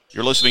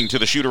You're listening to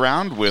the Shoot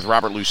Around with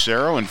Robert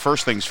Lucero. And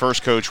first things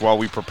first, Coach, while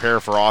we prepare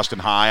for Austin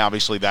High,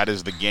 obviously that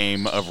is the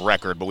game of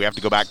record. But we have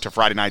to go back to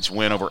Friday night's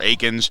win over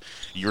Aikens,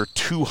 your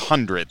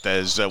 200th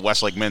as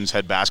Westlake men's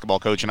head basketball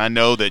coach. And I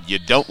know that you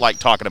don't like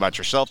talking about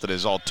yourself, that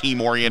is all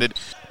team-oriented.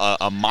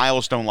 A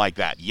milestone like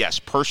that, yes,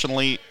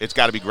 personally, it's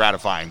got to be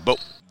gratifying.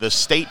 But the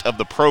state of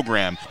the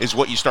program is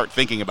what you start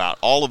thinking about.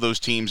 All of those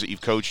teams that you've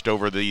coached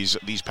over these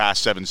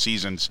past 7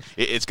 seasons,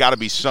 it's got to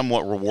be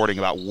somewhat rewarding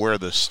about where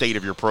the state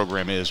of your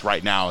program is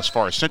right now as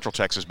far as Central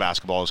Texas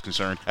basketball is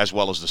concerned, as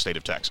well as the state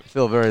of Texas. I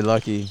feel very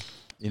lucky,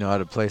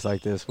 at a place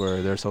like this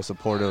where they're so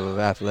supportive of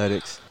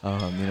athletics.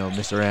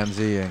 Mr.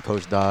 Ramsey and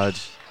Coach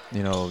Dodge,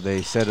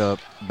 they set up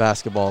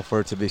basketball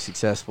for it to be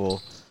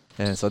successful.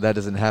 And so that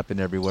doesn't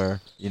happen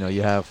everywhere.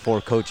 You have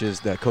 4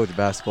 coaches that coach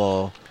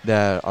basketball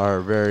that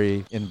are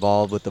very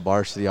involved with the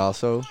varsity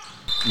also.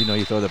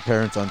 You throw the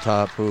parents on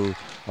top who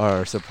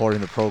are supporting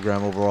the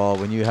program overall.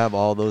 When you have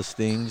all those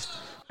things,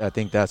 I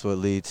think that's what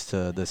leads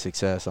to the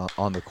success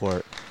on the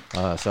court.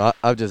 So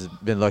I've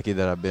just been lucky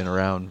that I've been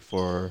around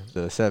for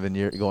the 7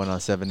 years, going on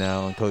 7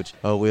 now. And Coach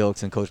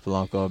Wilkes and Coach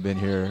Polanco have been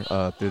here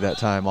through that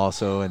time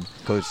also. And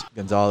Coach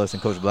Gonzalez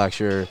and Coach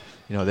Blackshear,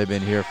 they've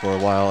been here for a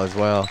while as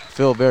well.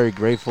 Feel very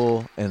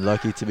grateful and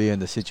lucky to be in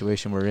the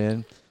situation we're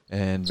in,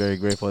 and very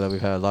grateful that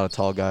we've had a lot of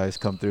tall guys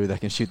come through that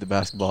can shoot the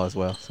basketball as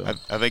well. So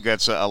I think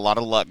that's a lot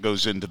of luck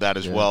goes into that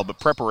as well, but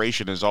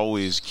preparation is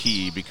always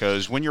key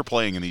because when you're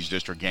playing in these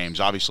district games,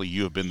 obviously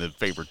you have been the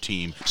favored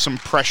team. Some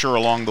pressure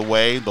along the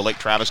way, the Lake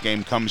Travis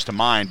game comes to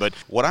mind, but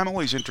what I'm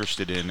always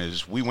interested in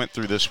is we went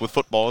through this with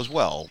football as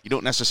well. You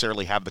don't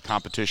necessarily have the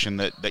competition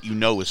that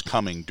is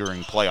coming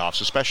during playoffs,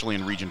 especially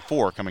in Region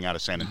 4 coming out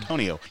of San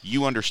Antonio.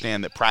 You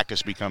understand that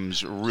practice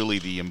becomes really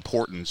the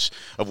importance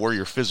of where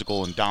your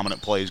physical and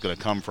dominant play is going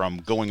to come from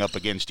going up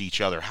against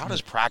each other. How does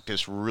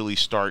practice really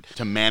start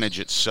to manage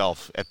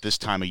itself at this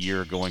time of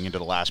year going into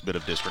the last bit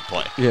of district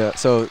play? Yeah,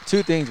 so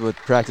 2 things with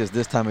practice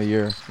this time of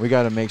year. We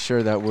got to make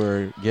sure that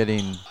we're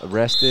getting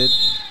rested.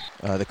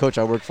 The coach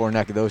I work for in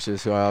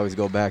Nacogdoches, who I always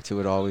go back to,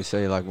 would always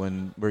say, like,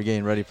 when we're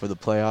getting ready for the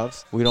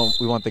playoffs, we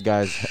want the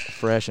guys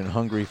fresh and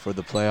hungry for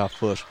the playoff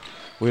push.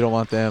 We don't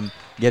want them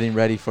getting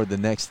ready for the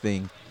next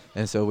thing.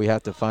 And so we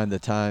have to find the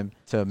time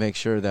to make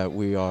sure that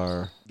we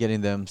are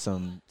getting them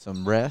some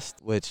rest,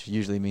 which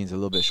usually means a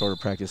little bit shorter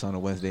practice on a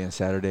Wednesday and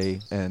Saturday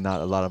and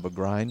not a lot of a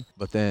grind.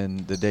 But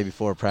then the day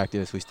before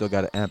practice, we still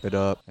got to amp it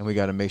up, and we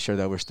got to make sure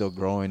that we're still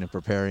growing and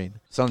preparing.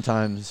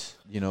 Sometimes,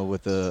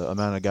 with the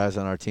amount of guys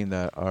on our team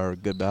that are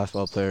good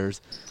basketball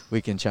players,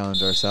 we can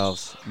challenge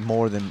ourselves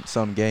more than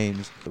some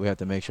games. We have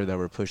to make sure that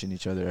we're pushing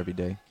each other every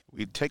day.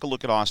 We take a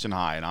look at Austin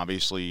High, and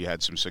obviously you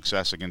had some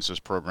success against this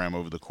program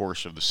over the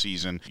course of the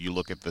season. You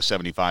look at the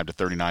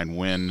 75-39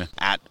 win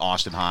at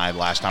Austin High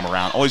last time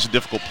around. Always a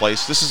difficult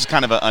place. This is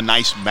kind of a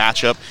nice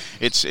matchup.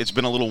 It's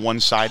been a little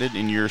one-sided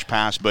in years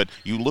past, but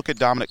you look at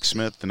Dominic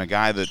Smith and a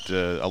guy that,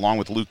 along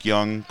with Luke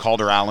Young,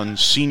 Calder Allen,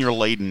 senior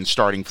laden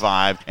starting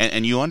 5,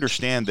 and you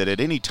understand that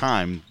at any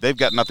time they've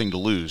got nothing to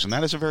lose, and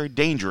that is a very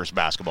dangerous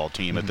basketball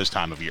team at this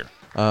time of year.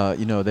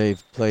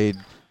 They've played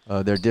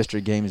their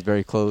district games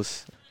very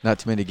close. Not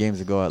too many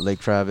games ago at Lake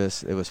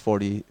Travis, it was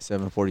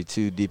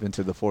 47-42 deep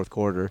into the 4th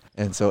quarter.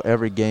 And so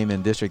every game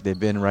in district, they've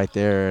been right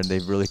there, and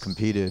they've really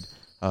competed.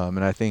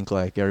 And I think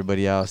like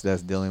everybody else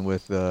that's dealing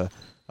with the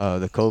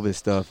COVID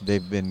stuff,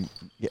 they've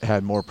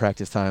had more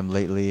practice time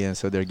lately, and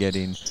so they're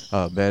getting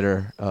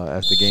better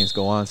as the games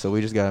go on. So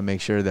we just got to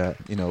make sure that,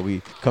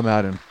 we come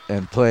out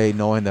and play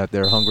knowing that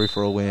they're hungry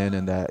for a win,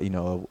 and that,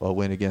 a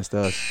win against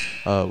us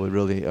would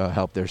really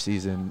help their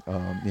season,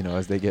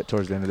 as they get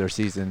towards the end of their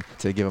season,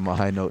 to give them a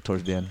high note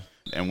towards the end.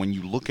 And when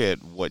you look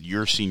at what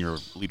your senior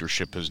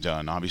leadership has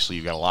done, obviously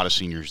you've got a lot of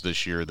seniors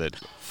this year that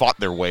fought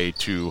their way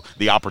to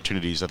the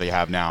opportunities that they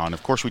have now. And,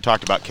 of course, we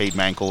talked about Cade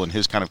Mankel and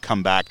his kind of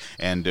comeback,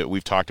 and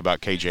we've talked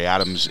about KJ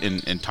Adams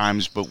in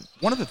times. But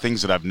one of the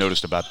things that I've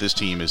noticed about this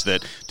team is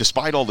that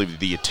despite all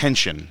the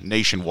attention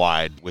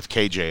nationwide with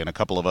KJ and a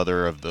couple of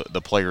other of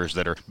the players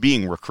that are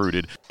being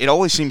recruited, it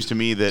always seems to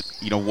me that,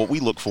 what we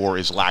look for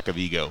is lack of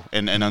ego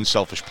and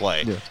unselfish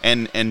play. Yeah.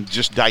 And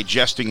just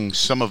digesting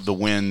some of the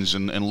wins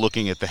and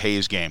looking at the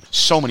Hayes game.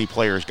 So many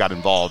players got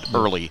involved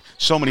early.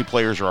 So many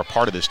players are a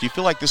part of this. Do you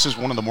feel like this is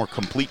one of the more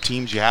complete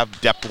teams you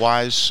have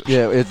depth-wise?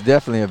 Yeah, it's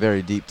definitely a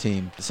very deep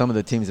team. Some of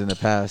the teams in the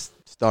past,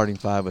 starting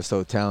 5 was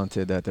so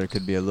talented that there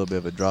could be a little bit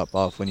of a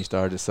drop-off when you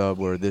started to sub,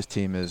 where this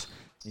team is,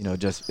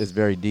 is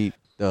very deep.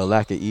 The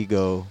lack of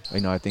ego,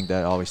 I think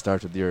that always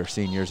starts with your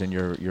seniors and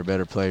your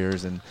better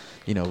players. And,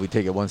 we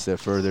take it one step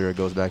further. It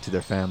goes back to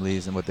their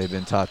families and what they've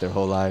been taught their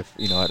whole life,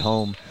 at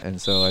home. And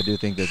so I do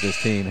think that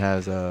this team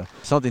has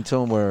something to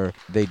them where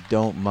they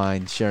don't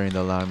mind sharing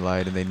the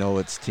limelight, and they know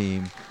it's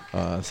team.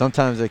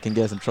 Sometimes they can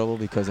get some trouble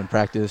because in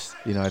practice,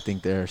 I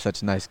think they're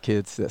such nice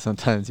kids that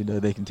sometimes,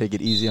 they can take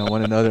it easy on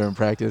one another in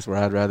practice, where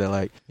I'd rather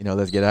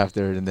let's get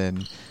after it and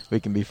then we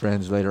can be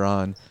friends later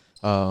on.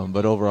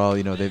 But overall,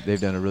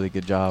 they've done a really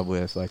good job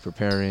with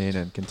preparing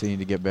and continuing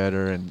to get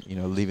better, and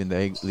leaving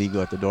the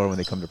ego at the door when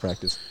they come to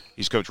practice.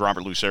 He's Coach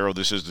Robert Lucero.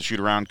 This is the Shoot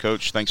Around.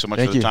 Coach, thanks so much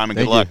Thank for the you. time, and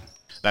Thank good luck. you.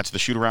 That's the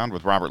shoot-around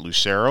with Robert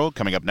Lucero.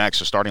 Coming up next,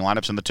 the starting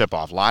lineups and the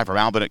tip-off. Live from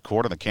Albinett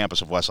Court on the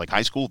campus of Westlake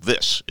High School,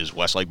 this is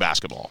Westlake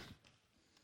Basketball.